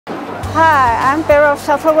Hi, I'm Beryl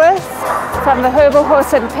from the Herbal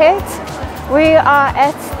Horse and Pet. We are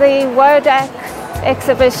at the WODAC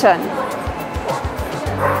exhibition.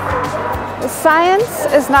 Science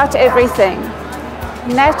is not everything.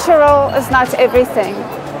 Natural is not everything.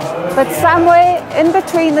 But somewhere in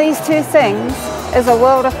between these two things is a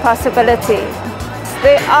world of possibility.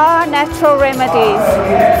 There are natural remedies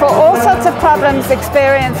for all sorts of problems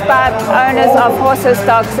experienced by owners of horses,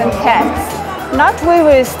 dogs and cats. Not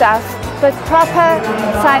woo-woo stuff, but proper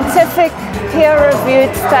scientific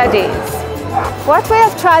peer-reviewed studies. What we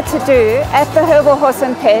have tried to do at the Herbal Horse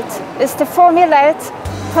and Pet is to formulate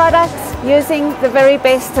products using the very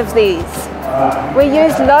best of these. We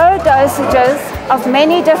use low dosages of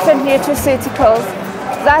many different nutraceuticals,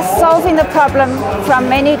 thus solving the problem from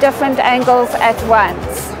many different angles at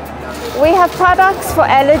once. We have products for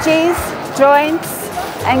allergies, joints,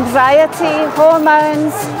 anxiety,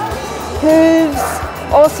 hormones, hooves,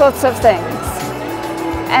 all sorts of things.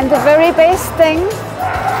 And the very best thing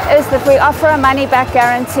is that we offer a money-back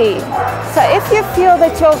guarantee. So if you feel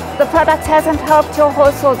that the product hasn't helped your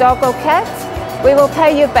horse or dog or cat, we will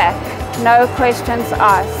pay you back, no questions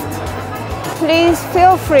asked. Please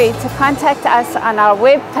feel free to contact us on our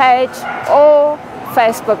web page or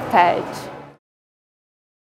Facebook page.